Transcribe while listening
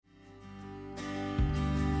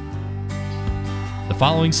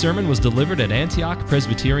following sermon was delivered at Antioch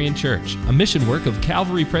Presbyterian Church, a mission work of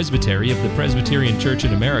Calvary Presbytery of the Presbyterian Church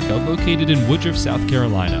in America located in Woodruff, South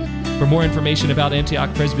Carolina. For more information about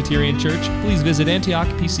Antioch Presbyterian Church, please visit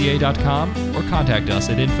antiochpca.com or contact us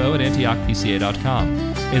at info@antiochpca.com.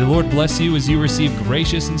 May the Lord bless you as you receive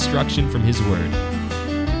gracious instruction from His Word.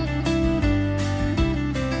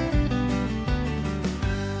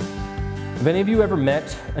 Have any of you ever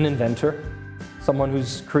met an inventor? Someone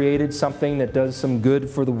who's created something that does some good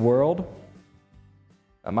for the world?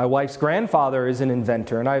 My wife's grandfather is an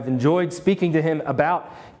inventor, and I've enjoyed speaking to him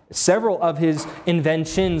about several of his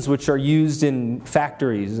inventions which are used in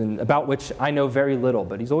factories and about which I know very little,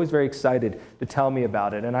 but he's always very excited to tell me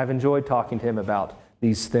about it, and I've enjoyed talking to him about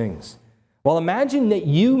these things. Well, imagine that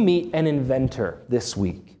you meet an inventor this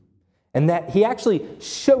week, and that he actually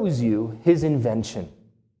shows you his invention.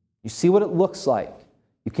 You see what it looks like.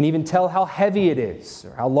 You can even tell how heavy it is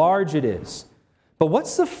or how large it is. But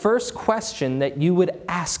what's the first question that you would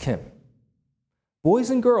ask him?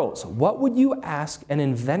 Boys and girls, what would you ask an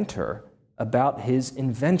inventor about his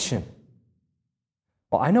invention?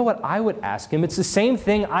 Well, I know what I would ask him. It's the same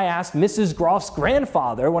thing I asked Mrs. Groff's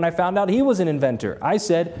grandfather when I found out he was an inventor. I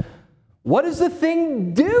said, what does the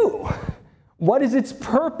thing do? What is its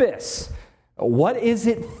purpose? What is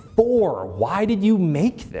it for? Why did you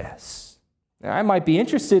make this? Now, I might be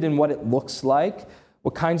interested in what it looks like,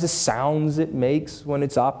 what kinds of sounds it makes when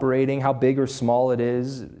it's operating, how big or small it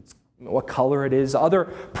is, what color it is, other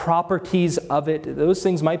properties of it. Those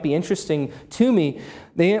things might be interesting to me.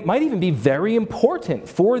 They might even be very important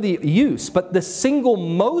for the use. But the single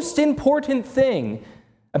most important thing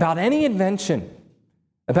about any invention,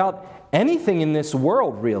 about anything in this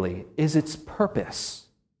world really, is its purpose.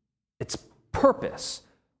 Its purpose,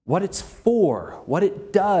 what it's for, what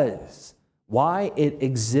it does, why it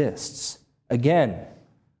exists. Again,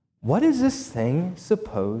 what is this thing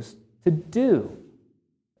supposed to do?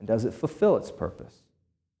 And does it fulfill its purpose?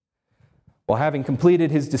 Well, having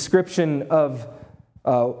completed his description of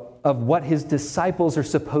what his disciples are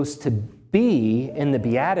supposed to be in the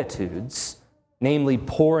Beatitudes, namely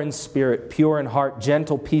poor in spirit, pure in heart,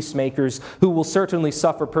 gentle peacemakers who will certainly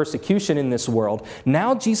suffer persecution in this world,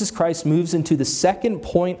 now Jesus Christ moves into the second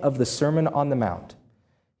point of the Sermon on the Mount.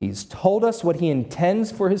 He's told us what he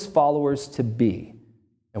intends for his followers to be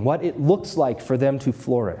and what it looks like for them to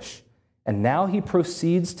flourish. And now he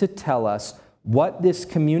proceeds to tell us what this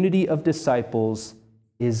community of disciples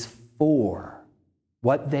is for,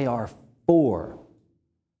 what they are for.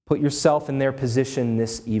 Put yourself in their position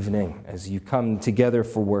this evening as you come together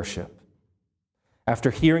for worship. After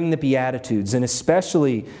hearing the Beatitudes, and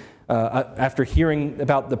especially after hearing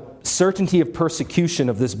about the certainty of persecution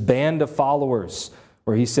of this band of followers,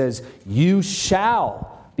 where he says, you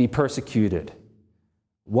shall be persecuted,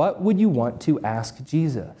 what would you want to ask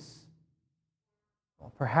Jesus?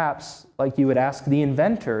 Well, perhaps, like you would ask the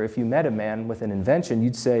inventor if you met a man with an invention,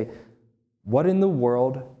 you'd say, what in the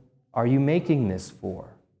world are you making this for?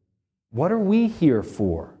 What are we here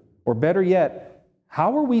for? Or better yet,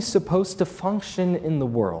 how are we supposed to function in the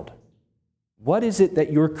world? What is it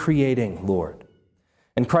that you're creating, Lord?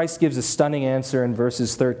 And Christ gives a stunning answer in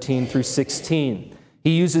verses 13 through 16.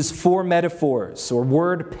 He uses four metaphors or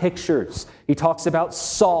word pictures. He talks about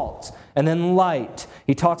salt and then light.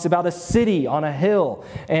 He talks about a city on a hill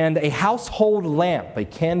and a household lamp, a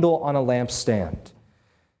candle on a lampstand.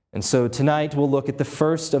 And so tonight we'll look at the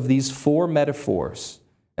first of these four metaphors,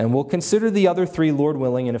 and we'll consider the other three, Lord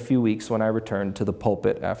willing, in a few weeks when I return to the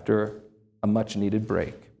pulpit after a much-needed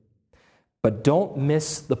break. But don't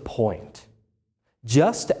miss the point.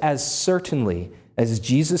 Just as certainly as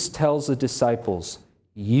Jesus tells the disciples,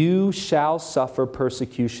 you shall suffer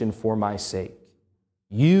persecution for my sake.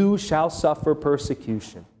 You shall suffer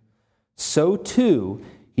persecution. So too,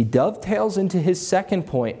 he dovetails into his second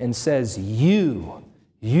point and says, you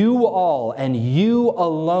all, and you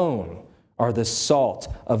alone are the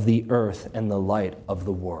salt of the earth and the light of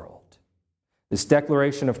the world. This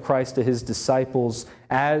declaration of Christ to his disciples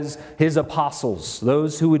as his apostles,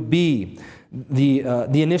 those who would be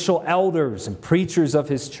the initial elders and preachers of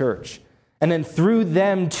his church, and then through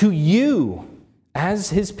them to you as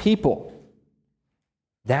his people.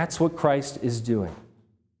 That's what Christ is doing.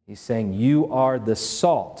 He's saying, you are the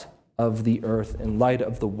salt of the earth and light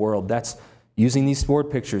of the world. That's using these word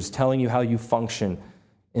pictures, telling you how you function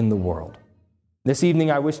in the world. This evening,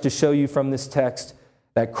 I wish to show you from this text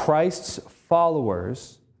that Christ's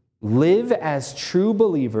followers live as true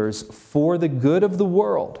believers for the good of the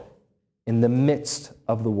world in the midst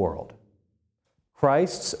of the world.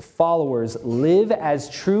 Christ's followers live as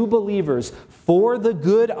true believers for the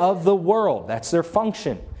good of the world. That's their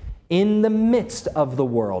function in the midst of the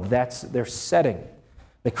world. That's their setting.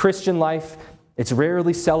 The Christian life, it's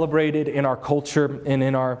rarely celebrated in our culture and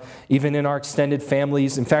even in our extended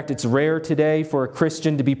families. In fact, it's rare today for a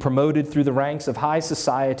Christian to be promoted through the ranks of high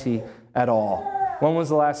society at all. When was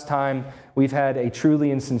the last time we've had a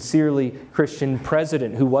truly and sincerely Christian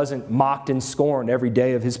president who wasn't mocked and scorned every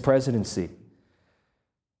day of his presidency?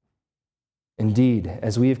 Indeed,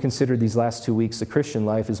 as we have considered these last 2 weeks, the Christian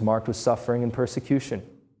life is marked with suffering and persecution,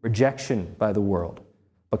 rejection by the world.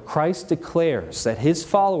 But Christ declares that his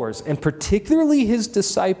followers, and particularly his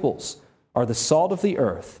disciples, are the salt of the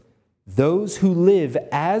earth, those who live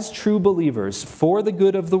as true believers for the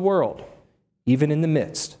good of the world, even in the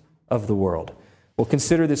midst of the world. We'll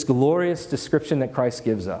consider this glorious description that Christ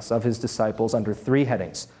gives us of his disciples under 3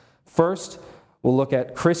 headings. First, we'll look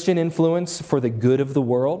at Christian influence for the good of the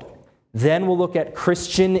world. Then we'll look at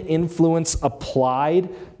Christian influence applied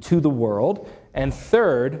to the world. And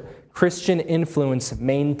third, Christian influence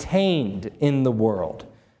maintained in the world.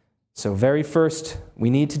 So very first, we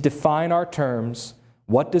need to define our terms.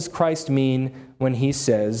 What does Christ mean when he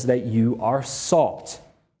says that you are salt?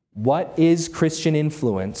 What is Christian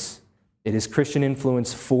influence? It is Christian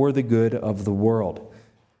influence for the good of the world.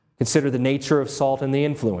 Consider the nature of salt and the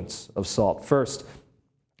influence of salt. First,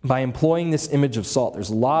 by employing this image of salt, there's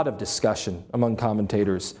a lot of discussion among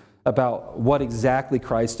commentators about what exactly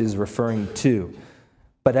Christ is referring to.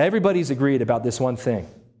 But everybody's agreed about this one thing.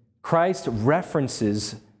 Christ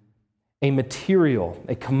references a material,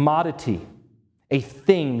 a commodity, a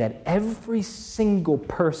thing that every single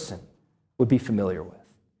person would be familiar with,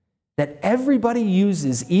 that everybody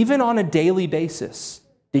uses even on a daily basis.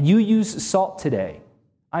 Did you use salt today?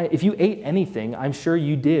 If you ate anything, I'm sure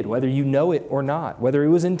you did, whether you know it or not, whether it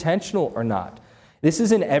was intentional or not. This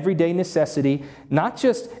is an everyday necessity, not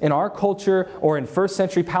just in our culture or in first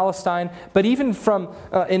century Palestine, but even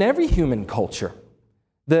in every human culture.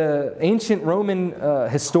 The ancient Roman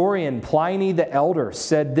historian Pliny the Elder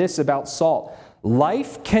said this about salt: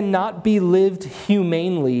 life cannot be lived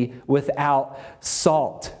humanely without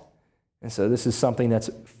salt. And so this is something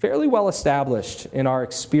that's fairly well established in our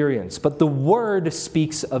experience. But the Word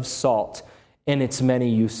speaks of salt in its many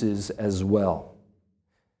uses as well.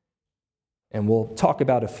 And we'll talk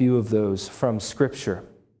about a few of those from Scripture.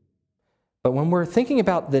 But when we're thinking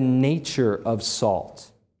about the nature of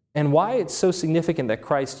salt and why it's so significant that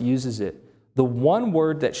Christ uses it, the one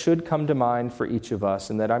word that should come to mind for each of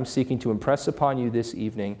us and that I'm seeking to impress upon you this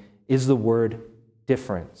evening is the word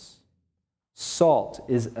difference. Salt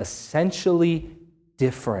is essentially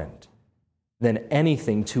different than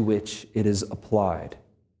anything to which it is applied.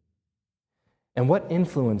 And what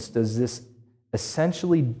influence does this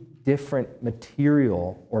essentially different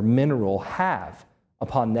material or mineral have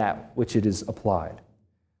upon that which it is applied?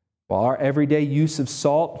 Well, our everyday use of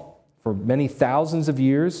salt for many thousands of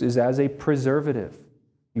years is as a preservative.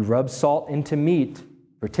 You rub salt into meat,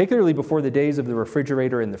 particularly before the days of the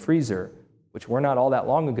refrigerator and the freezer, which were not all that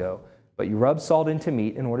long ago, but you rub salt into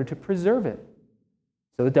meat in order to preserve it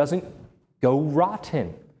so it doesn't go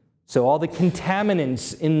rotten. So all the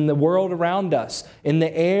contaminants in the world around us, in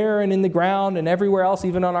the air and in the ground and everywhere else,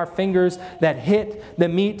 even on our fingers, that hit the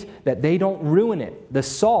meat, that they don't ruin it. The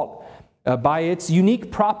salt, by its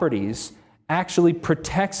unique properties, actually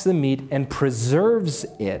protects the meat and preserves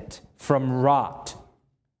it from rot.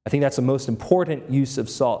 I think that's the most important use of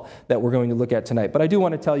salt that we're going to look at tonight. But I do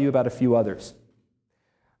want to tell you about a few others.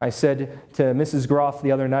 I said to Mrs. Groff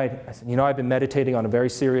the other night, I said, I've been meditating on a very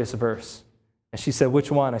serious verse. And she said, which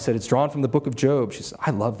one? I said, it's drawn from the book of Job. She said, I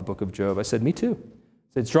love the book of Job. I said, me too.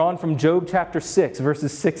 I said, it's drawn from Job chapter 6,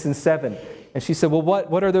 verses 6 and 7. And she said, well,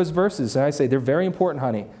 what are those verses? And I say, they're very important,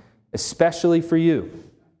 honey, especially for you.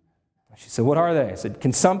 She said, what are they? I said,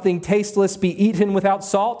 can something tasteless be eaten without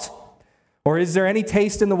salt? Or is there any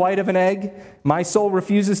taste in the white of an egg? My soul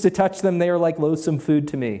refuses to touch them. They are like loathsome food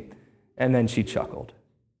to me. And then she chuckled.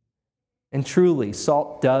 And truly,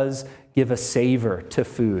 salt does give a savor to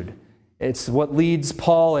food. It's what leads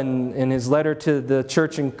Paul in his letter to the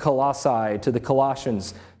church in Colossae, to the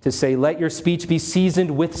Colossians, to say, let your speech be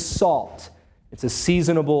seasoned with salt. It's a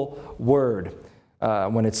seasonable word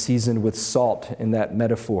when it's seasoned with salt in that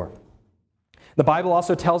metaphor. The Bible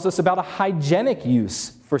also tells us about a hygienic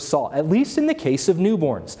use for salt, at least in the case of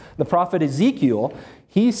newborns. The prophet Ezekiel,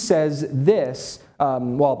 he says this,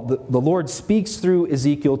 the Lord speaks through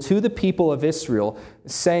Ezekiel to the people of Israel,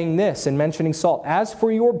 saying this and mentioning salt. As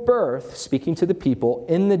for your birth, speaking to the people,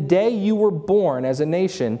 in the day you were born as a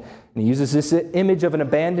nation, and he uses this image of an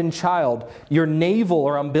abandoned child, your navel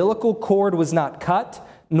or umbilical cord was not cut,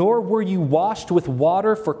 nor were you washed with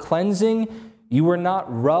water for cleansing. You were not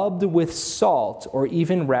rubbed with salt or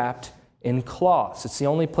even wrapped in cloths. It's the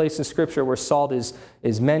only place in Scripture where salt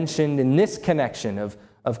is mentioned in this connection of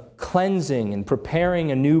cleansing and preparing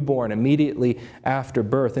a newborn immediately after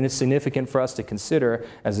birth. And it's significant for us to consider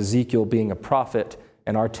as Ezekiel being a prophet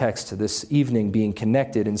and our text this evening being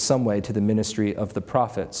connected in some way to the ministry of the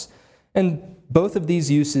prophets. And both of these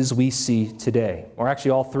uses we see today, or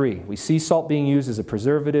actually all three. We see salt being used as a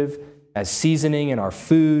preservative, as seasoning in our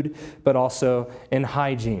food, but also in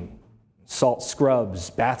hygiene. Salt scrubs,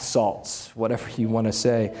 bath salts, whatever you want to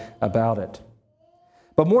say about it.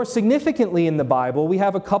 But more significantly in the Bible, we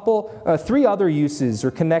have three other uses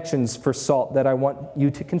or connections for salt that I want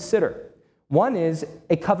you to consider. One is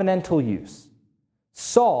a covenantal use.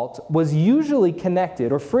 Salt was usually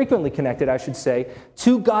connected, or frequently connected, I should say,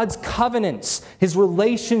 to God's covenants, his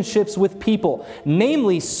relationships with people.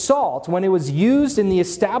 Namely, salt, when it was used in the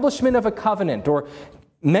establishment of a covenant or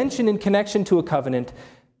mentioned in connection to a covenant,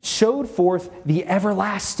 showed forth the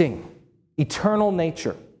everlasting, eternal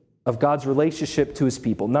nature of God's relationship to his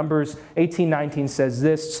people. Numbers 18:19 says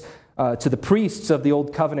this, to the priests of the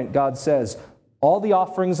Old Covenant, God says, all the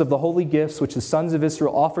offerings of the holy gifts which the sons of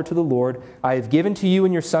Israel offer to the Lord, I have given to you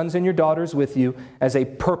and your sons and your daughters with you as a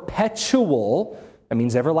perpetual, that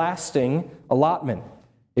means everlasting, allotment.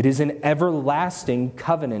 It is an everlasting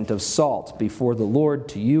covenant of salt before the Lord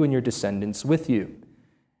to you and your descendants with you.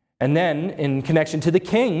 And then, in connection to the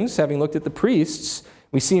kings, having looked at the priests,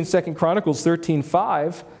 we see in 2 Chronicles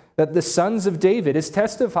 13:5 that the sons of David is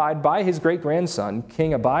testified by his great-grandson,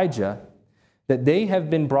 King Abijah, that they have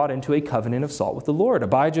been brought into a covenant of salt with the Lord.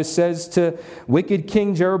 Abijah says to wicked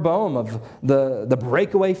King Jeroboam of the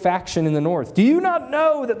breakaway faction in the north, do you not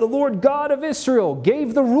know that the Lord God of Israel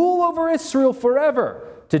gave the rule over Israel forever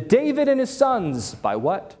to David and his sons by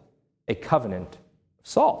what? A covenant of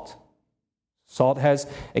salt. Salt has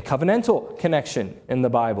a covenantal connection in the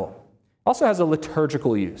Bible. It also has a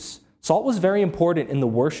liturgical use. Salt was very important in the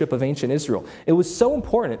worship of ancient Israel. It was so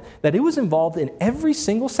important that it was involved in every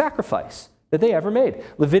single sacrifice that they ever made.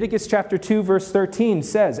 Leviticus chapter 2, verse 13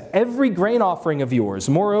 says, every grain offering of yours,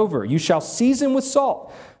 moreover, you shall season with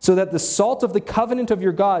salt, so that the salt of the covenant of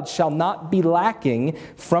your God shall not be lacking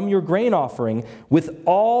from your grain offering. With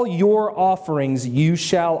all your offerings you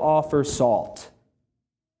shall offer salt.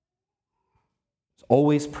 It's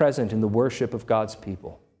always present in the worship of God's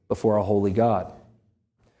people before a holy God.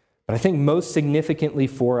 But I think most significantly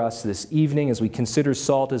for us this evening, as we consider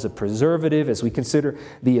salt as a preservative, as we consider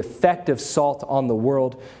the effect of salt on the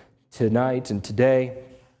world tonight and today,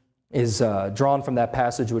 is drawn from that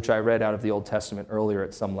passage which I read out of the Old Testament earlier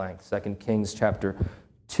at some length, 2 Kings chapter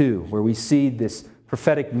 2, where we see this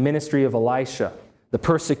prophetic ministry of Elisha, the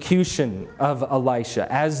persecution of Elisha,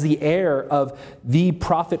 as the heir of the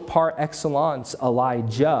prophet par excellence,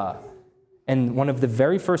 Elijah, and one of the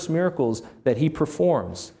very first miracles that he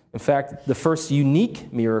performs. In fact, the first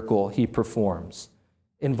unique miracle he performs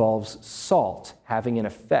involves salt having an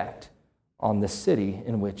effect on the city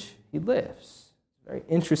in which he lives. Very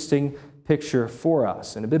interesting picture for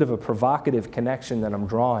us, and a bit of a provocative connection that I'm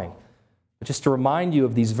drawing. But just to remind you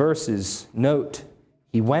of these verses, note,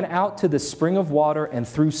 he went out to the spring of water and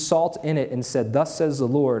threw salt in it and said, thus says the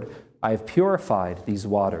Lord, I have purified these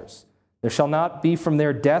waters. There shall not be from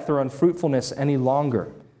there death or unfruitfulness any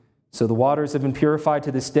longer. So the waters have been purified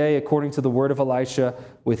to this day according to the word of Elisha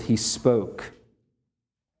with he spoke.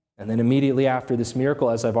 And then immediately after this miracle,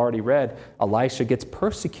 as I've already read, Elisha gets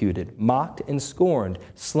persecuted, mocked and scorned,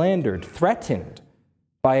 slandered, threatened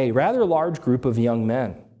by a rather large group of young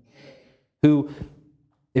men who,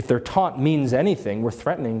 if their taunt means anything, were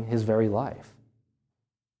threatening his very life.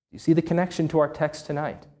 You see the connection to our text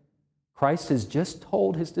tonight. Christ has just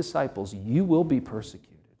told his disciples, you will be persecuted.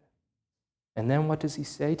 And then what does he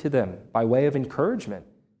say to them by way of encouragement?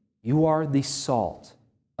 You are the salt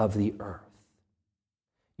of the earth.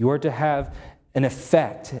 You are to have an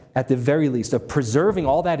effect, at the very least, of preserving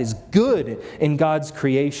all that is good in God's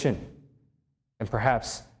creation. And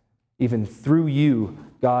perhaps even through you,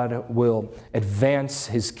 God will advance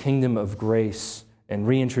his kingdom of grace and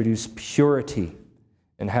reintroduce purity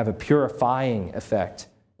and have a purifying effect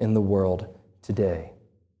in the world today.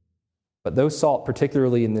 But though salt,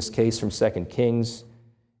 particularly in this case from 2 Kings,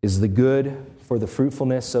 is the good for the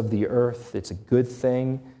fruitfulness of the earth, it's a good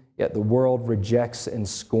thing, yet the world rejects and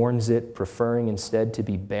scorns it, preferring instead to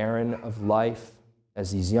be barren of life,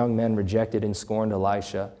 as these young men rejected and scorned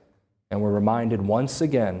Elisha. And we're reminded once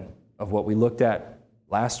again of what we looked at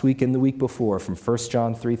last week and the week before from 1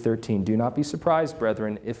 John 3:13. Do not be surprised,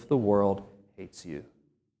 brethren, if the world hates you.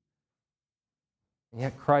 And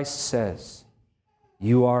yet Christ says,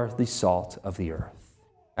 you are the salt of the earth,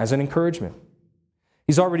 as an encouragement,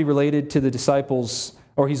 He's already related to the disciples,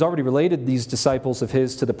 or he's already related these disciples of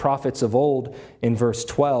his to the prophets of old in verse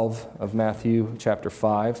 12 of Matthew chapter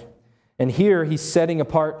 5. And here he's setting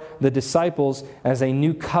apart the disciples as a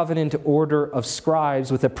new covenant order of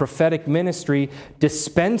scribes with a prophetic ministry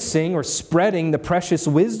dispensing or spreading the precious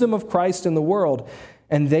wisdom of Christ in the world.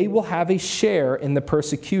 And they will have a share in the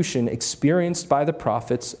persecution experienced by the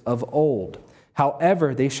prophets of old.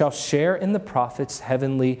 However, they shall share in the prophets'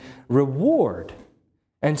 heavenly reward.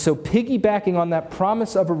 And so piggybacking on that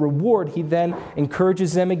promise of a reward, he then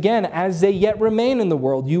encourages them again, as they yet remain in the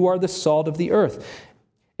world, you are the salt of the earth.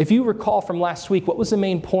 If you recall from last week, what was the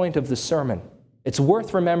main point of the sermon? It's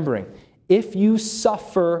worth remembering. If you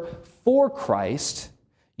suffer for Christ,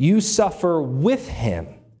 you suffer with him,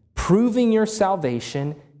 proving your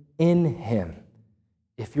salvation in him.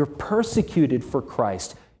 If you're persecuted for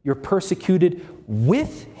Christ, you're persecuted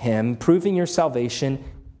with him, proving your salvation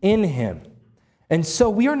in him. And so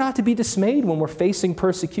we are not to be dismayed when we're facing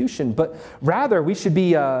persecution, but rather we should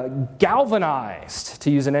be galvanized,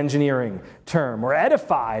 to use an engineering term, or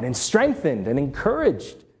edified and strengthened and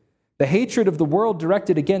encouraged. The hatred of the world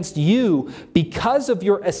directed against you because of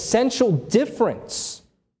your essential difference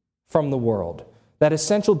from the world, that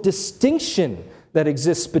essential distinction that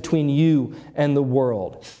exists between you and the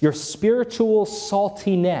world, your spiritual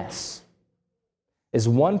saltiness, is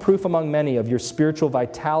one proof among many of your spiritual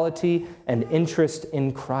vitality and interest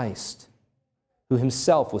in Christ, who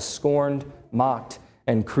himself was scorned, mocked,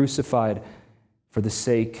 and crucified for the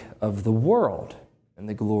sake of the world and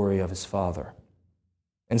the glory of his Father.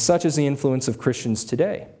 And such is the influence of Christians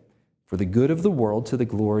today, for the good of the world to the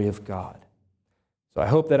glory of God. So I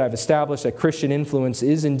hope that I've established that Christian influence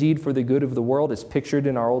is indeed for the good of the world, as pictured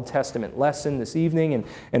in our Old Testament lesson this evening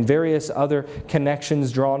and various other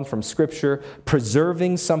connections drawn from Scripture.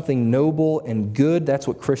 Preserving something noble and good, that's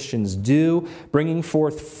what Christians do. Bringing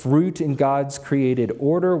forth fruit in God's created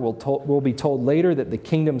order. We'll be told later that the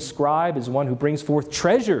kingdom scribe is one who brings forth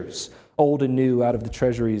treasures, old and new, out of the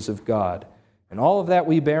treasuries of God. And all of that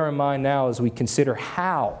we bear in mind now as we consider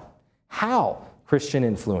how Christian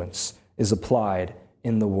influence is applied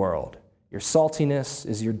in the world. Your saltiness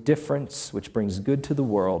is your difference, which brings good to the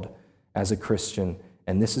world as a Christian,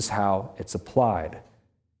 and this is how it's applied.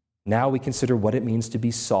 Now we consider what it means to be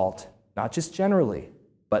salt, not just generally,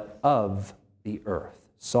 but of the earth.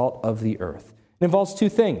 Salt of the earth. It involves two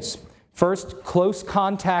things. First, close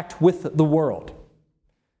contact with the world.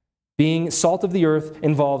 Being salt of the earth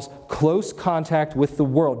involves close contact with the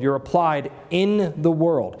world. You're applied in the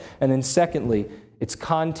world. And then secondly, it's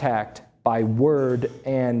contact by word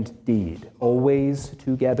and deed, always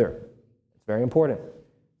together. It's very important.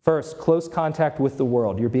 First, close contact with the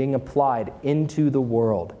world. You're being applied into the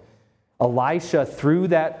world. Elisha threw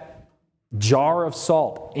that jar of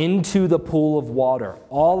salt into the pool of water.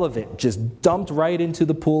 All of it just dumped right into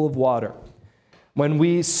the pool of water. When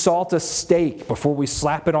we salt a steak before we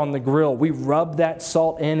slap it on the grill, we rub that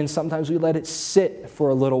salt in, and sometimes we let it sit for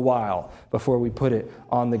a little while before we put it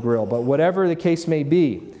on the grill. But whatever the case may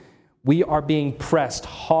be, we are being pressed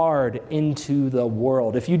hard into the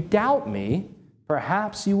world. If you doubt me,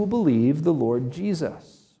 perhaps you will believe the Lord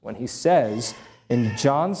Jesus when he says in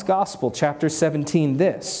John's Gospel, chapter 17,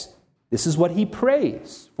 this is what he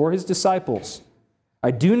prays for his disciples. I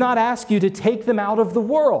do not ask you to take them out of the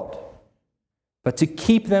world, but to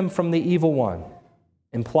keep them from the evil one,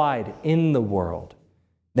 implied in the world.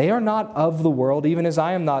 They are not of the world, even as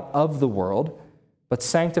I am not of the world, but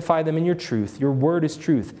sanctify them in your truth. Your word is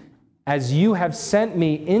truth. As you have sent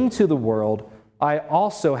me into the world, I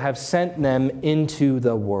also have sent them into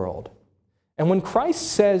the world. And when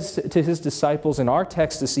Christ says to his disciples in our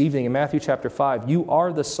text this evening in Matthew chapter 5, you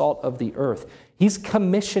are the salt of the earth, he's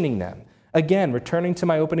commissioning them. Again, returning to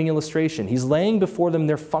my opening illustration, he's laying before them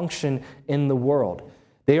their function in the world.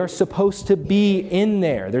 They are supposed to be in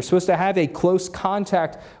there. They're supposed to have a close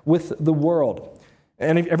contact with the world.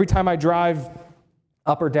 And every time I drive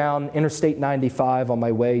up or down Interstate 95 on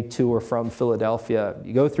my way to or from Philadelphia,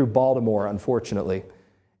 you go through Baltimore, unfortunately,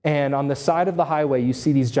 and on the side of the highway, you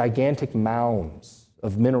see these gigantic mounds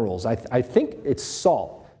of minerals. I think it's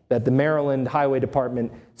salt that the Maryland Highway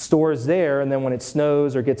Department stores there, and then when it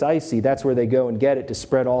snows or gets icy, that's where they go and get it to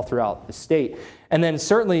spread all throughout the state. And then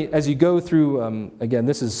certainly as you go through, again,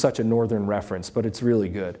 this is such a northern reference, but it's really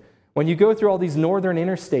good. When you go through all these northern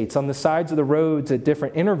interstates, on the sides of the roads at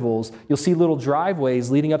different intervals, you'll see little driveways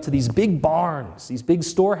leading up to these big barns, these big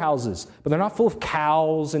storehouses. But they're not full of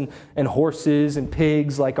cows and horses and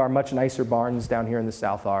pigs like our much nicer barns down here in the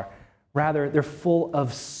South are. Rather, they're full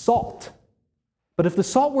of salt. But if the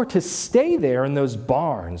salt were to stay there in those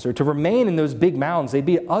barns or to remain in those big mounds, they'd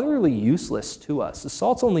be utterly useless to us. The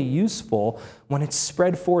salt's only useful when it's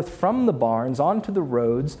spread forth from the barns onto the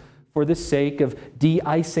roads for the sake of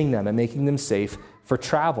de-icing them and making them safe for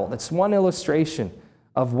travel. That's one illustration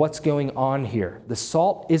of what's going on here. The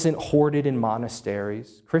salt isn't hoarded in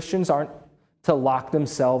monasteries. Christians aren't to lock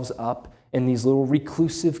themselves up in these little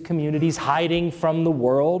reclusive communities hiding from the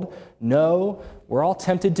world. No, we're all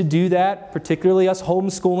tempted to do that, particularly us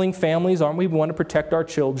homeschooling families, aren't we? We want to protect our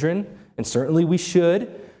children, and certainly we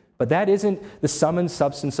should, but that isn't the sum and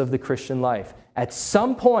substance of the Christian life. At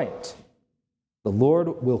some point, the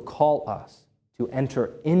Lord will call us to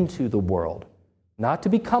enter into the world, not to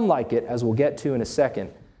become like it, as we'll get to in a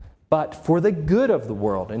second, but for the good of the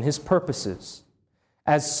world and His purposes.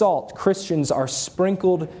 As salt, Christians are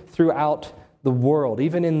sprinkled throughout the world.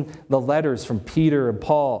 Even in the letters from Peter and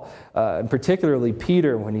Paul, and particularly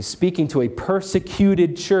Peter, when he's speaking to a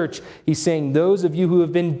persecuted church, he's saying, those of you who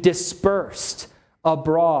have been dispersed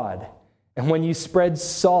abroad. And when you spread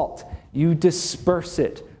salt, you disperse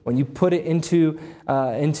it. When you put it in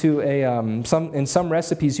some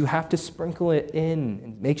recipes, you have to sprinkle it in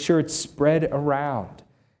and make sure it's spread around.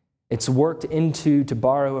 It's worked into, to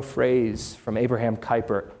borrow a phrase from Abraham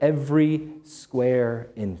Kuyper, every square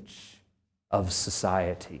inch of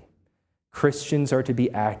society. Christians are to be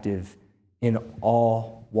active in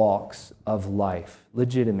all walks of life,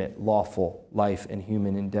 legitimate, lawful life and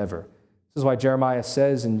human endeavor. This is why Jeremiah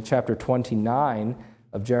says in chapter 29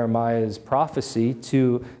 of Jeremiah's prophecy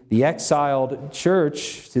to the exiled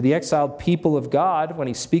church, to the exiled people of God, when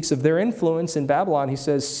he speaks of their influence in Babylon, he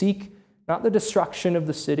says, seek not the destruction of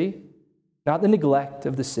the city, not the neglect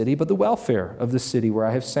of the city, but the welfare of the city where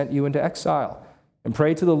I have sent you into exile. And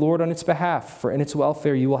pray to the Lord on its behalf, for in its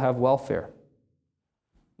welfare you will have welfare.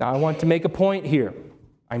 Now I want to make a point here.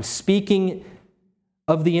 I'm speaking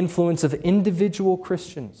of the influence of individual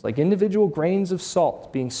Christians, like individual grains of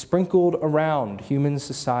salt being sprinkled around human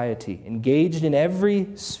society, engaged in every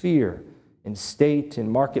sphere, in state, in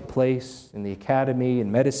marketplace, in the academy,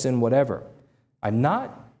 in medicine, whatever. I'm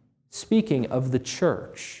not speaking of the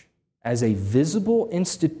church as a visible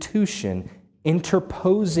institution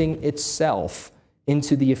interposing itself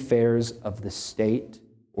into the affairs of the state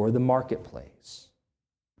or the marketplace.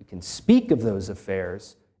 We can speak of those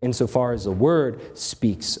affairs insofar as the Word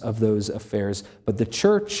speaks of those affairs, but the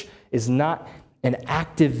church is not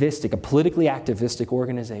a politically activistic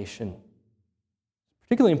organization.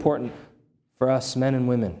 Particularly important for us men and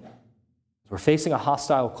women. We're facing a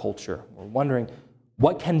hostile culture. We're wondering,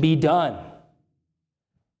 what can be done?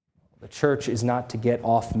 The church is not to get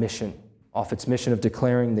off its mission of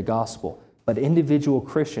declaring the gospel, but individual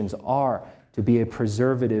Christians are to be a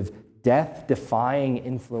preservative, death-defying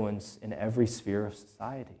influence in every sphere of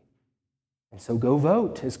society. And so go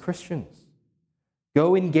vote as Christians.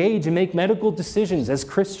 Go engage and make medical decisions as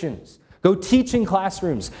Christians. Go teach in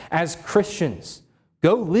classrooms as Christians.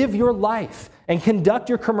 Go live your life and conduct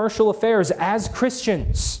your commercial affairs as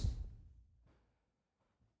Christians.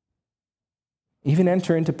 Even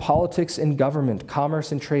enter into politics and government,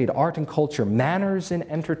 commerce and trade, art and culture, manners and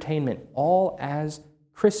entertainment, all as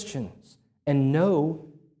Christians. And know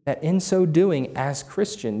that in so doing, as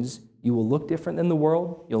Christians, you will look different than the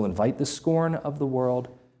world, you'll invite the scorn of the world,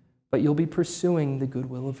 but you'll be pursuing the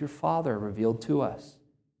goodwill of your Father revealed to us.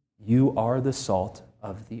 You are the salt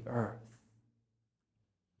of the earth.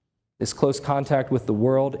 This close contact with the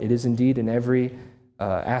world, it is indeed in every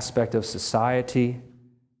aspect of society,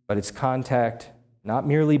 but it's contact not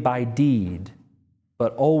merely by deed,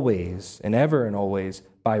 but always and ever and always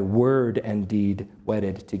by word and deed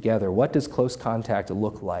wedded together. What does close contact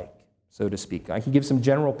look like, so to speak? I can give some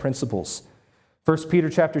general principles. 1 Peter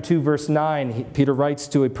chapter 2, verse 9, Peter writes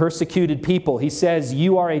to a persecuted people. He says,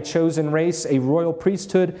 you are a chosen race, a royal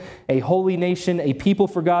priesthood, a holy nation, a people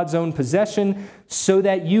for God's own possession, so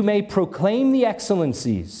that you may proclaim the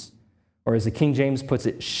excellencies, or as the King James puts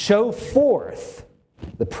it, show forth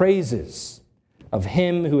the praises of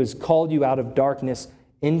Him who has called you out of darkness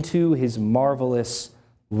into His marvelous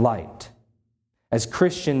light. As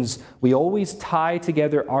Christians, we always tie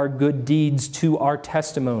together our good deeds to our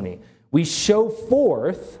testimony. We show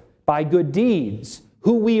forth by good deeds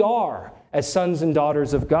who we are as sons and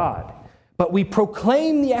daughters of God. But we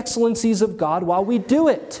proclaim the excellencies of God while we do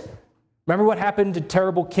it. Remember what happened to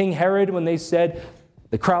terrible King Herod when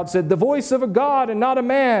the crowd said, the voice of a God and not a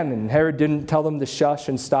man. And Herod didn't tell them to shush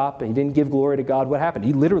and stop, and he didn't give glory to God. What happened?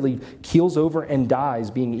 He literally keels over and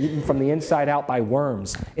dies, being eaten from the inside out by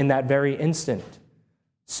worms in that very instant.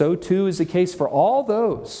 So too is the case for all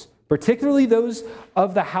those particularly those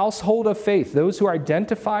of the household of faith, those who are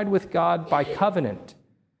identified with God by covenant.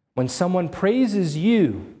 When someone praises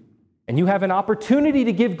you and you have an opportunity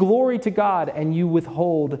to give glory to God and you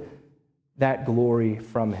withhold that glory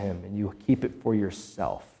from him and you keep it for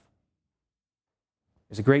yourself.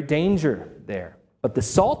 There's a great danger there. But the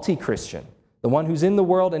salty Christian, the one who's in the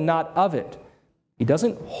world and not of it, he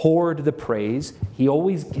doesn't hoard the praise. He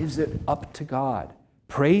always gives it up to God.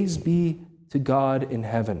 Praise be to God in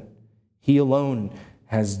heaven. He alone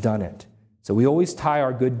has done it. So we always tie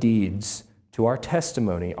our good deeds to our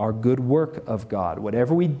testimony, our good work of God.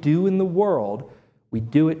 Whatever we do in the world, we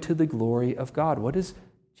do it to the glory of God. What does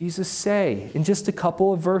Jesus say in just a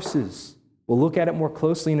couple of verses? We'll look at it more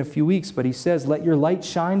closely in a few weeks, but he says, "Let your light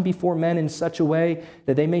shine before men in such a way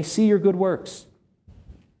that they may see your good works."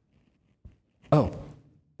 Oh,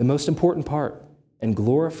 the most important part, "and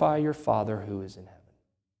glorify your Father who is in heaven."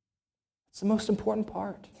 It's the most important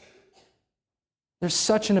part. There's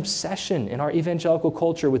such an obsession in our evangelical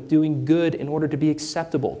culture with doing good in order to be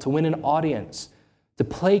acceptable, to win an audience, to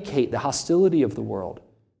placate the hostility of the world.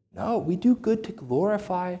 No, we do good to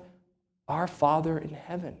glorify our Father in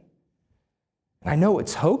heaven. And I know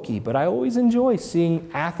it's hokey, but I always enjoy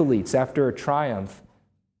seeing athletes after a triumph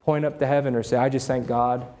point up to heaven or say, "I just thank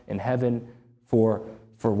God in heaven for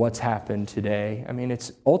what's happened today." I mean,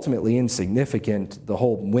 it's ultimately insignificant, the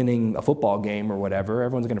whole winning a football game or whatever.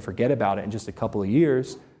 Everyone's going to forget about it in just a couple of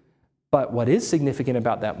years. But what is significant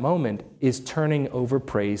about that moment is turning over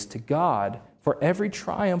praise to God for every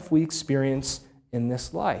triumph we experience in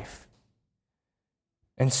this life.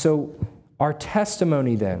 And so our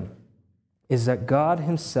testimony then is that God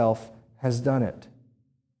himself has done it.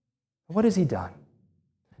 What has he done?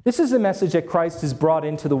 This is the message that Christ has brought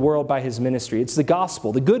into the world by his ministry. It's the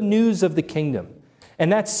gospel, the good news of the kingdom.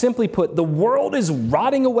 And that's simply put, the world is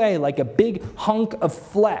rotting away like a big hunk of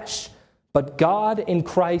flesh, but God in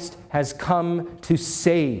Christ has come to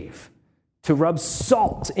save, to rub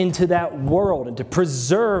salt into that world and to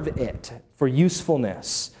preserve it for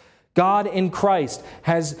usefulness. God in Christ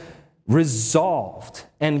has resolved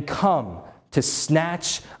and come to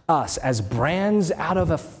snatch us as brands out of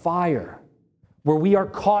a fire, where we are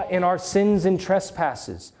caught in our sins and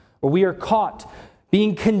trespasses, where we are caught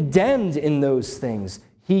being condemned in those things.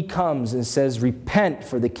 He comes and says, "Repent,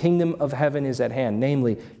 for the kingdom of heaven is at hand."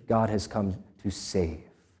 Namely, God has come to save.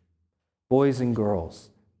 Boys and girls,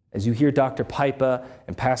 as you hear Dr. Pipa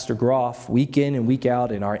and Pastor Groff week in and week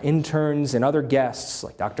out, and our interns and other guests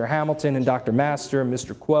like Dr. Hamilton and Dr. Master and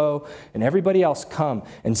Mr. Quo and everybody else come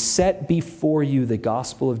and set before you the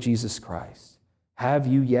gospel of Jesus Christ, have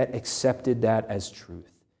you yet accepted that as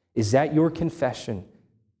truth? Is that your confession?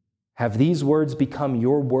 Have these words become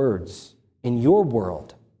your words in your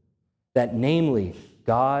world? That namely,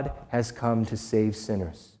 God has come to save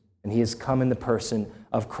sinners, and he has come in the person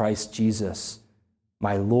of Christ Jesus,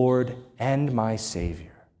 my Lord and my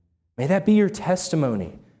Savior. May that be your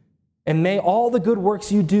testimony. And may all the good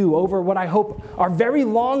works you do over what I hope are very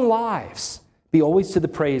long lives be always to the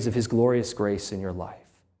praise of his glorious grace in your life.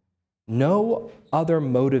 No other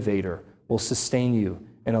motivator will sustain you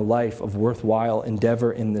in a life of worthwhile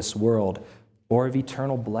endeavor in this world or of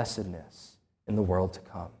eternal blessedness in the world to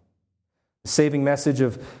come. The saving message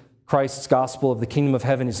of Christ's gospel of the kingdom of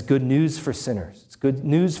heaven is good news for sinners. It's good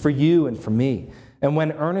news for you and for me. And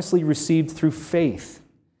when earnestly received through faith,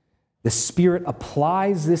 the Spirit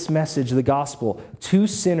applies this message, the gospel, to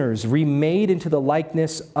sinners remade into the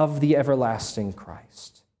likeness of the everlasting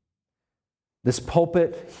Christ. This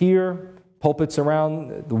pulpit here, pulpits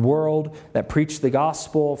around the world that preach the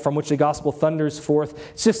gospel, from which the gospel thunders forth,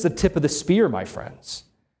 it's just the tip of the spear, my friends.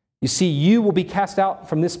 You see, you will be cast out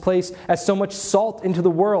from this place as so much salt into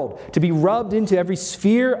the world, to be rubbed into every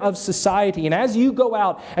sphere of society. And as you go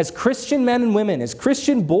out as Christian men and women, as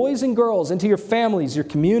Christian boys and girls, into your families, your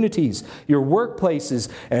communities, your workplaces,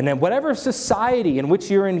 and in whatever society in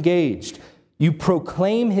which you're engaged, you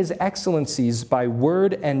proclaim his excellencies by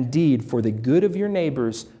word and deed for the good of your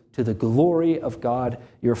neighbors, to the glory of God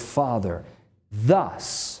your Father.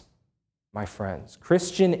 Thus, my friends,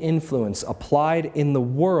 Christian influence applied in the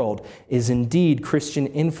world is indeed Christian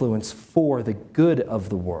influence for the good of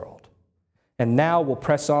the world. And now we'll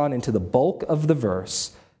press on into the bulk of the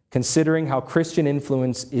verse, considering how Christian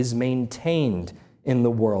influence is maintained in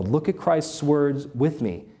the world. Look at Christ's words with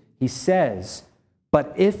me. He says,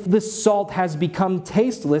 "But if the salt has become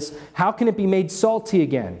tasteless, how can it be made salty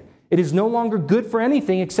again? It is no longer good for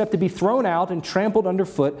anything except to be thrown out and trampled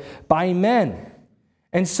underfoot by men."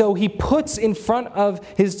 And so he puts in front of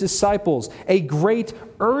his disciples a great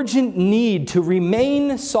urgent need to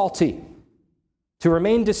remain salty, to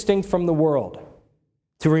remain distinct from the world,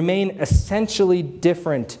 to remain essentially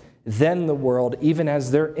different than the world, even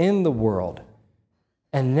as they're in the world.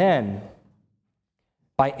 And then,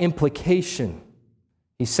 by implication,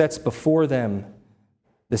 he sets before them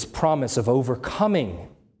this promise of overcoming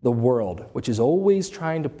the world, which is always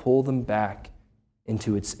trying to pull them back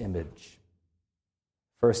into its image.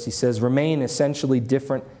 First, he says, remain essentially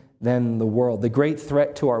different than the world. The great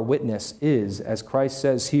threat to our witness is, as Christ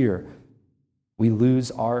says here, we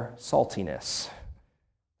lose our saltiness,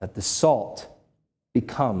 that the salt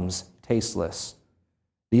becomes tasteless.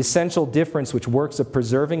 The essential difference which works a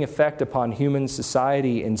preserving effect upon human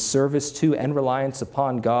society in service to and reliance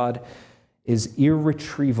upon God is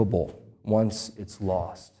irretrievable once it's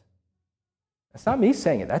lost. That's not me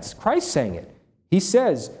saying it. That's Christ saying it. He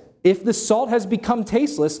says, if the salt has become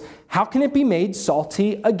tasteless, how can it be made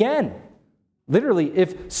salty again? Literally,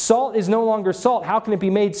 if salt is no longer salt, how can it be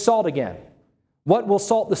made salt again? What will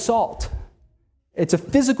salt the salt? It's a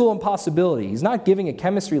physical impossibility. He's not giving a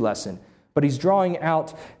chemistry lesson, but he's drawing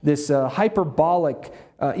out this hyperbolic,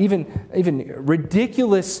 even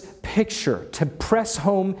ridiculous picture to press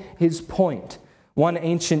home his point. One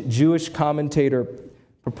ancient Jewish commentator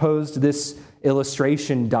proposed this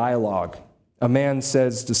illustration dialogue. A man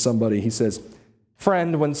says to somebody, he says,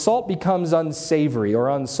 "Friend, when salt becomes unsavory or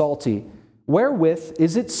unsalty, wherewith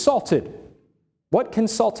is it salted? What can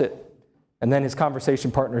salt it?" And then his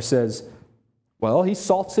conversation partner says, "Well, he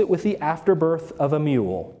salts it with the afterbirth of a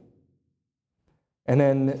mule." And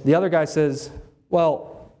then the other guy says,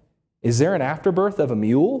 "Well, is there an afterbirth of a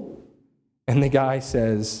mule?" And the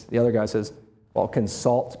other guy says, "Well, can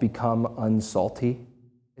salt become unsalty?"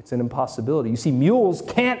 It's an impossibility. You see, mules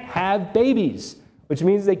can't have babies, which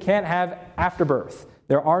means they can't have afterbirth.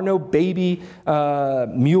 There are no baby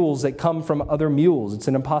mules that come from other mules. It's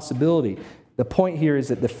an impossibility. The point here is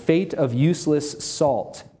that the fate of useless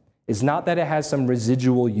salt is not that it has some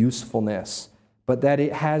residual usefulness, but that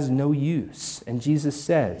it has no use. And Jesus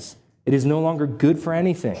says it is no longer good for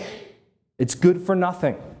anything. It's good for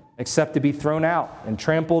nothing except to be thrown out and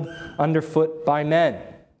trampled underfoot by men.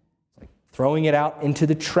 It's like throwing it out into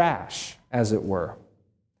the trash, as it were.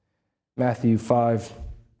 Matthew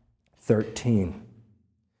 5:13.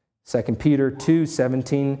 2 Peter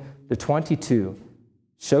 2:17-22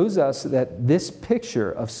 shows us that this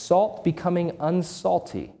picture of salt becoming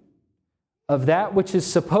unsalty, of that which is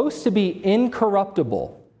supposed to be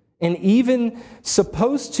incorruptible and even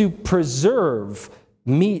supposed to preserve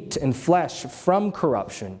meat and flesh from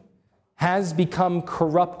corruption, has become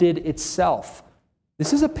corrupted itself.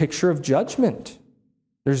 This is a picture of judgment.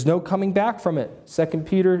 There's no coming back from it. 2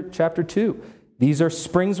 Peter chapter 2. These are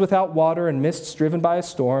springs without water and mists driven by a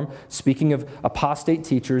storm, speaking of apostate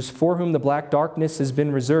teachers, for whom the black darkness has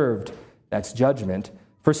been reserved. That's judgment.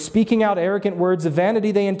 For speaking out arrogant words of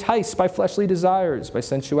vanity, they entice by fleshly desires, by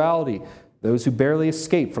sensuality, those who barely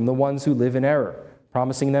escape from the ones who live in error,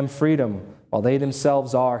 promising them freedom, while they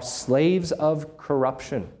themselves are slaves of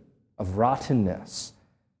corruption, of rottenness.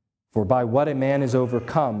 For by what a man is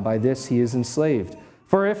overcome, by this he is enslaved.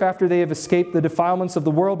 For if, after they have escaped the defilements of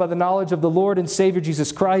the world by the knowledge of the Lord and Savior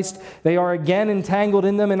Jesus Christ, they are again entangled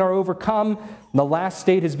in them and are overcome, the last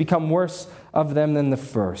state has become worse of them than the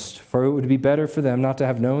first. For it would be better for them not to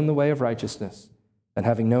have known the way of righteousness, than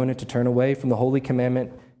having known it to turn away from the holy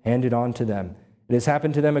commandment handed on to them. It has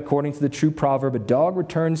happened to them according to the true proverb, a dog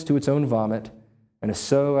returns to its own vomit, and a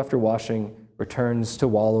sow after washing returns to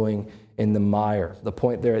wallowing in the mire. The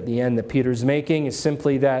point there at the end that Peter's making is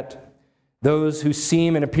simply that those who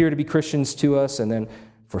seem and appear to be Christians to us and then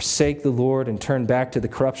forsake the Lord and turn back to the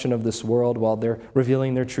corruption of this world while they're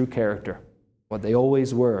revealing their true character, what they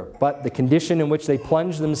always were. But the condition in which they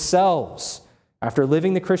plunge themselves after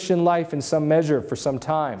living the Christian life in some measure for some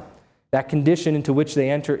time, that condition into which they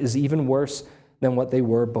enter is even worse than what they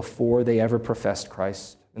were before they ever professed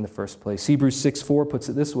Christ in the first place. Hebrews 6:4 puts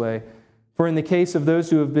it this way: for in the case of those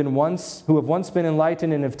who have once been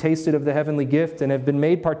enlightened and have tasted of the heavenly gift and have been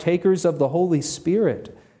made partakers of the Holy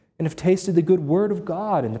Spirit and have tasted the good word of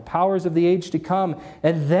God and the powers of the age to come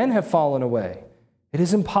and then have fallen away, it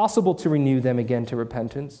is impossible to renew them again to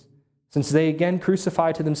repentance, since they again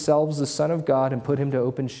crucify to themselves the Son of God and put him to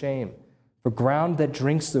open shame. For ground that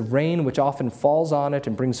drinks the rain which often falls on it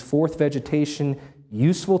and brings forth vegetation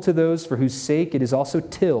useful to those for whose sake it is also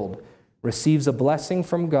tilled receives a blessing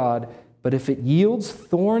from God. But if it yields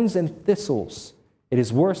thorns and thistles, it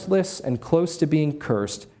is worthless and close to being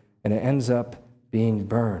cursed, and it ends up being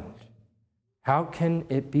burned. How can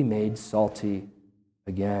it be made salty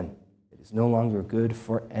again? It is no longer good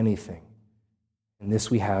for anything. In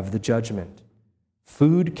this we have the judgment.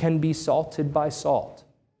 Food can be salted by salt,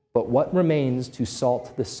 but what remains to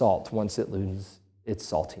salt the salt once it loses its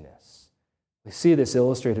saltiness. We see this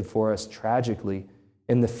illustrated for us tragically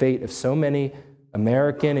in the fate of so many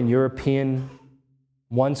American and European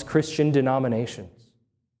once Christian denominations,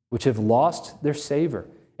 which have lost their savor,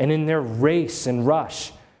 and in their race and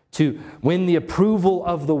rush to win the approval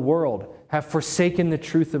of the world, have forsaken the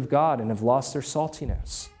truth of God and have lost their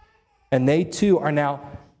saltiness. And they too are now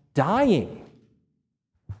dying,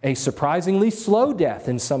 a surprisingly slow death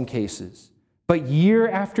in some cases. But year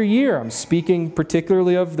after year, I'm speaking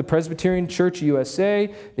particularly of the Presbyterian Church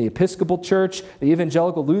USA, the Episcopal Church, the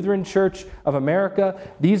Evangelical Lutheran Church of America.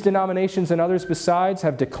 These denominations and others besides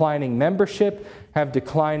have declining membership, have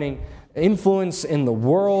declining influence in the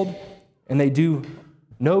world, and they do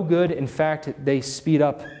no good. In fact, they speed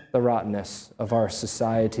up the rottenness of our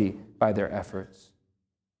society by their efforts.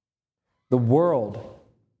 The world,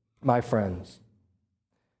 my friends,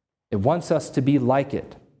 it wants us to be like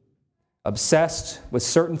it, obsessed with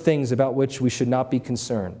certain things about which we should not be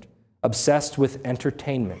concerned, obsessed with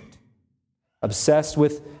entertainment, obsessed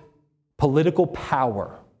with political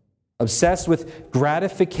power, obsessed with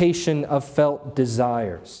gratification of felt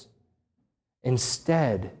desires.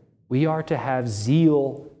 Instead, we are to have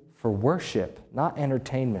zeal for worship, not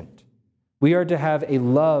entertainment. We are to have a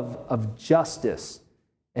love of justice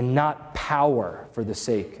and not power for the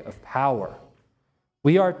sake of power.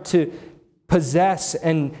 We are to possess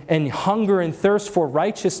and hunger and thirst for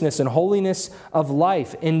righteousness and holiness of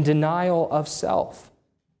life in denial of self,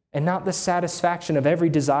 and not the satisfaction of every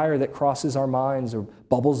desire that crosses our minds or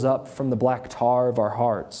bubbles up from the black tar of our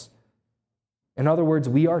hearts. In other words,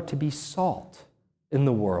 we are to be salt in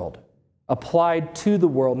the world, applied to the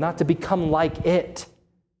world, not to become like it,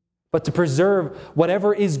 but to preserve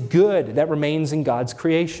whatever is good that remains in God's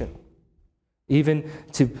creation, even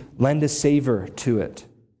to lend a savor to it.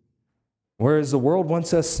 Whereas the world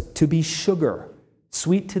wants us to be sugar,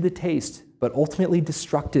 sweet to the taste, but ultimately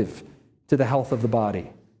destructive to the health of the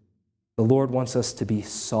body. The Lord wants us to be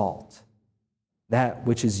salt, that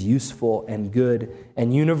which is useful and good,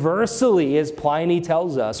 and universally, as Pliny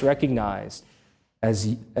tells us, recognized as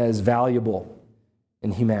valuable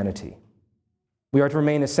in humanity. We are to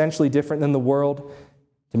remain essentially different than the world,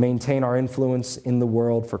 to maintain our influence in the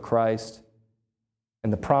world for Christ.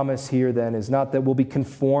 And the promise here then is not that we'll be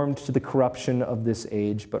conformed to the corruption of this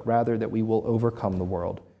age, but rather that we will overcome the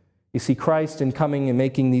world. You see, Christ, in coming and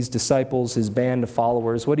making these disciples his band of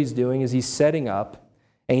followers, what he's doing is he's setting up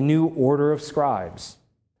a new order of scribes,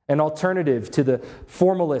 an alternative to the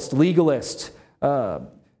formalist, legalist,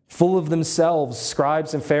 full of themselves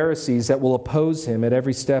scribes and Pharisees that will oppose him at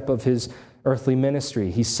every step of his earthly ministry.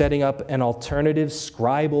 He's setting up an alternative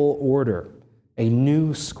scribal order, a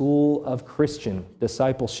new school of Christian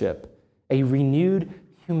discipleship, a renewed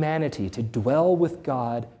humanity to dwell with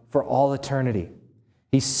God for all eternity.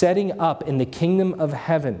 He's setting up in the kingdom of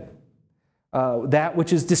heaven that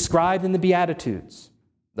which is described in the Beatitudes,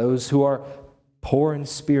 those who are poor in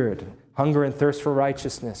spirit, hunger and thirst for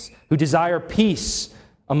righteousness, who desire peace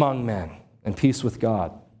among men and peace with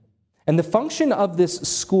God. And the function of this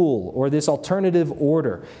school or this alternative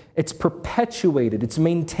order, it's perpetuated, it's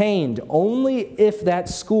maintained only if that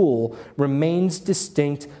school remains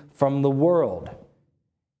distinct from the world.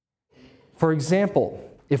 For example,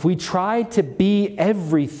 if we try to be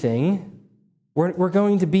everything, we're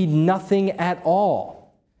going to be nothing at all.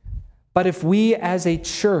 But if we as a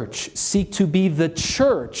church seek to be the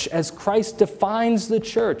church as Christ defines the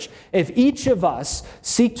church, if each of us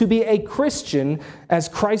seek to be a Christian as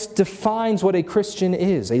Christ defines what a Christian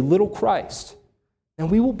is, a little Christ, then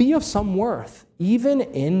we will be of some worth, even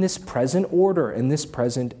in this present order, in this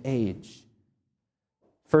present age.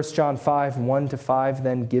 1 John 5, 1-5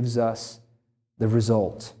 then gives us the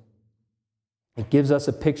result. It gives us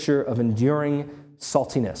a picture of enduring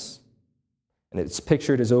saltiness. And it's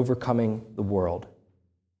pictured as overcoming the world.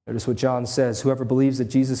 Notice what John says: whoever believes that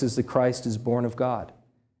Jesus is the Christ is born of God.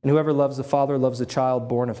 And whoever loves the Father loves the child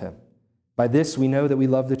born of him. By this we know that we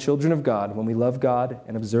love the children of God, when we love God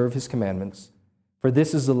and observe his commandments. For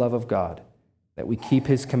this is the love of God, that we keep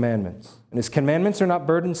his commandments. And his commandments are not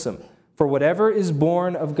burdensome. For whatever is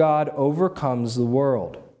born of God overcomes the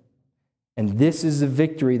world. And this is the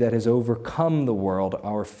victory that has overcome the world,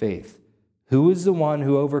 our faith. Who is the one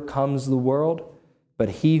who overcomes the world? But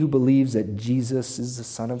he who believes that Jesus is the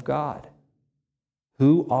Son of God.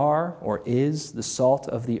 Who are or is the salt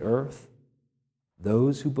of the earth?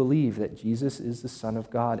 Those who believe that Jesus is the Son of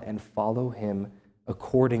God and follow him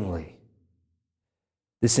accordingly.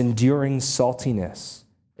 This enduring saltiness,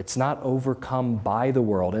 it's not overcome by the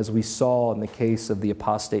world, as we saw in the case of the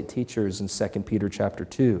apostate teachers in 2 Peter chapter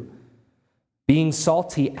 2. Being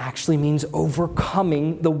salty actually means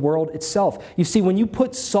overcoming the world itself. You see, when you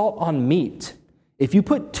put salt on meat, if you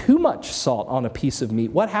put too much salt on a piece of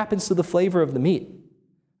meat, what happens to the flavor of the meat?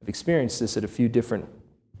 I've experienced this at a few different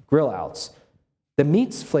grill outs. The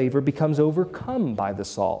meat's flavor becomes overcome by the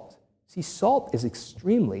salt. See, salt is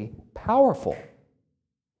extremely powerful.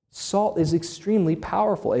 Salt is extremely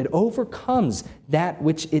powerful. It overcomes that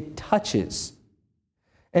which it touches.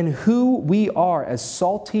 And who we are as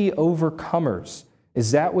salty overcomers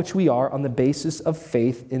is that which we are on the basis of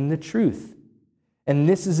faith in the truth. And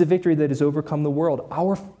this is the victory that has overcome the world.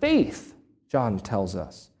 Our faith, John tells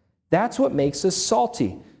us. That's what makes us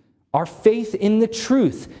salty. Our faith in the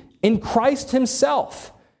truth, in Christ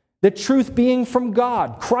himself. The truth being from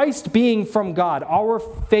God, Christ being from God, our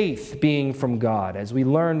faith being from God. As we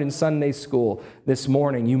learned in Sunday school this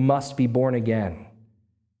morning, you must be born again.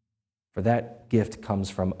 For that gift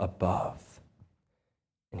comes from above.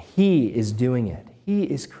 And he is doing it. He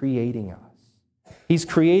is creating us. He's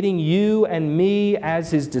creating you and me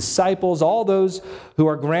as his disciples, all those who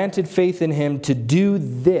are granted faith in him, to do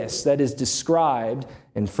this that is described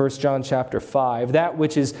in 1 John chapter 5, that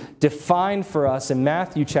which is defined for us in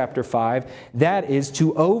Matthew chapter 5, that is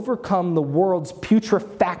to overcome the world's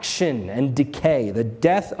putrefaction and decay, the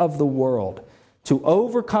death of the world, to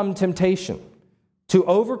overcome temptation, to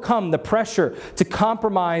overcome the pressure to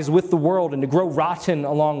compromise with the world and to grow rotten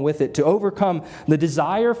along with it, to overcome the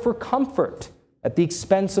desire for comfort at the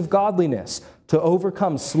expense of godliness, to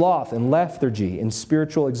overcome sloth and lethargy in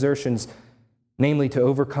spiritual exertions, namely to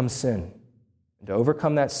overcome sin, and to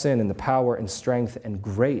overcome that sin in the power and strength and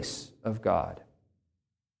grace of God.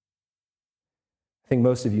 I think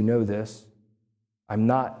most of you know this. I'm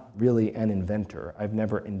not really an inventor. I've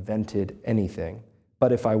never invented anything.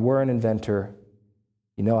 But if I were an inventor,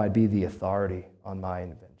 you know I'd be the authority on my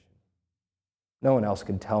invention. No one else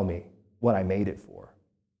can tell me what I made it for.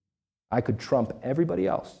 I could trump everybody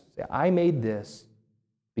else. Say, I made this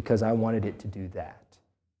because I wanted it to do that.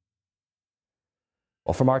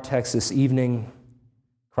 Well, from our text this evening,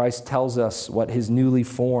 Christ tells us what his newly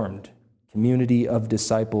formed community of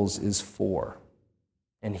disciples is for.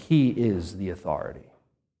 And he is the authority.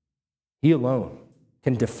 He alone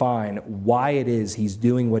can define why it is he's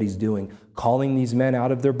doing what he's doing, calling these men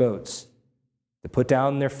out of their boats to put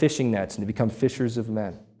down their fishing nets and to become fishers of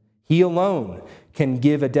men. He alone can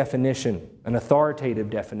give a definition, an authoritative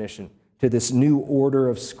definition, to this new order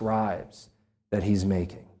of scribes that he's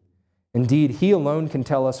making. Indeed, he alone can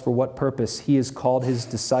tell us for what purpose he has called his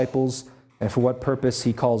disciples and for what purpose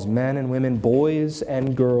he calls men and women, boys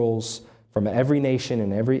and girls from every nation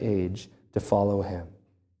and every age to follow him.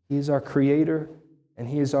 He is our creator and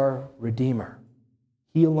he is our redeemer.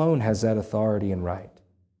 He alone has that authority and right.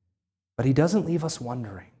 But he doesn't leave us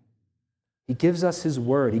wondering. He gives us his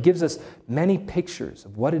word. He gives us many pictures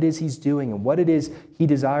of what it is he's doing and what it is he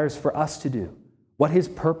desires for us to do, what his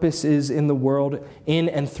purpose is in the world, in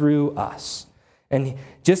and through us. And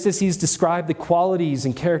just as he's described the qualities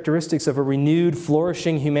and characteristics of a renewed,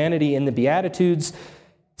 flourishing humanity in the Beatitudes,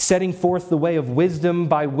 setting forth the way of wisdom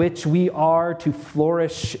by which we are to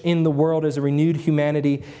flourish in the world as a renewed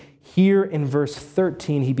humanity, here in verse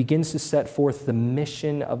 13, he begins to set forth the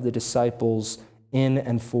mission of the disciples in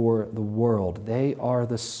and for the world. They are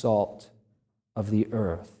the salt of the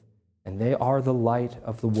earth, and they are the light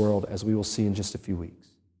of the world, as we will see in just a few weeks.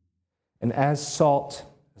 And as salt,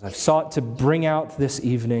 as I've sought to bring out this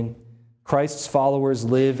evening, Christ's followers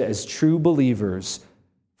live as true believers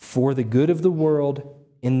for the good of the world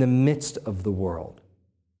in the midst of the world.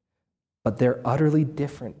 But they're utterly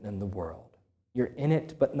different than the world. You're in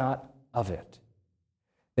it, but not of it.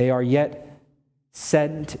 They are yet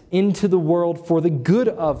sent into the world for the good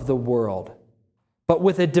of the world, but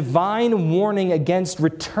with a divine warning against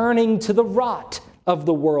returning to the rot of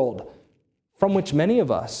the world, from which many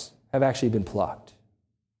of us have actually been plucked.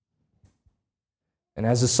 And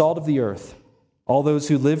as the salt of the earth, all those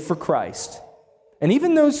who live for Christ, and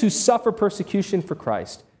even those who suffer persecution for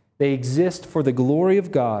Christ, they exist for the glory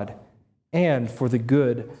of God and for the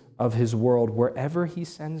good of his world wherever he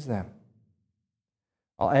sends them.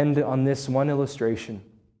 I'll end on this one illustration.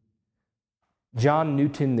 John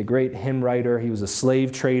Newton, the great hymn writer, he was a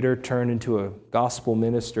slave trader turned into a gospel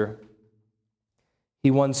minister.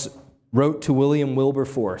 He once wrote to William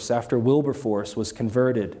Wilberforce after Wilberforce was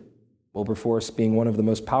converted, Wilberforce being one of the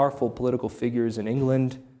most powerful political figures in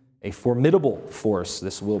England, a formidable force,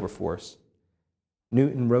 this Wilberforce.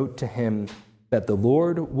 Newton wrote to him that the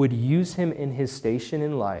Lord would use him in his station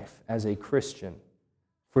in life as a Christian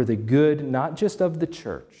for the good not just of the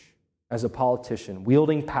church as a politician,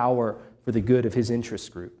 wielding power for the good of his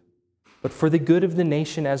interest group, but for the good of the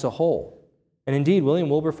nation as a whole, And indeed, William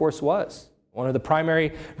Wilberforce was one of the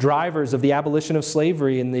primary drivers of the abolition of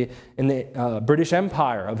slavery in the British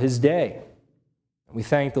Empire of his day. And we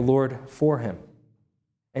thank the Lord for him.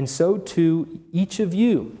 And so too, each of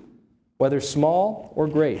you, whether small or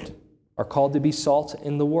great, are called to be salt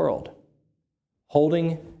in the world,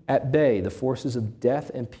 holding at bay the forces of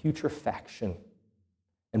death and putrefaction,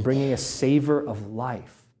 and bringing a savor of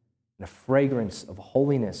life and a fragrance of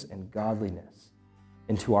holiness and godliness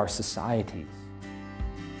into our societies.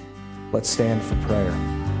 Let's stand for prayer.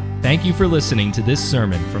 Thank you for listening to this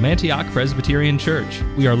sermon from Antioch Presbyterian Church.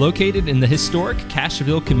 We are located in the historic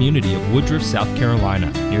Cashville community of Woodruff, South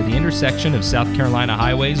Carolina, near the intersection of South Carolina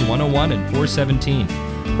Highways 101 and 417.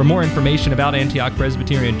 For more information about Antioch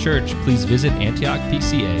Presbyterian Church, please visit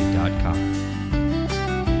antiochpca.com.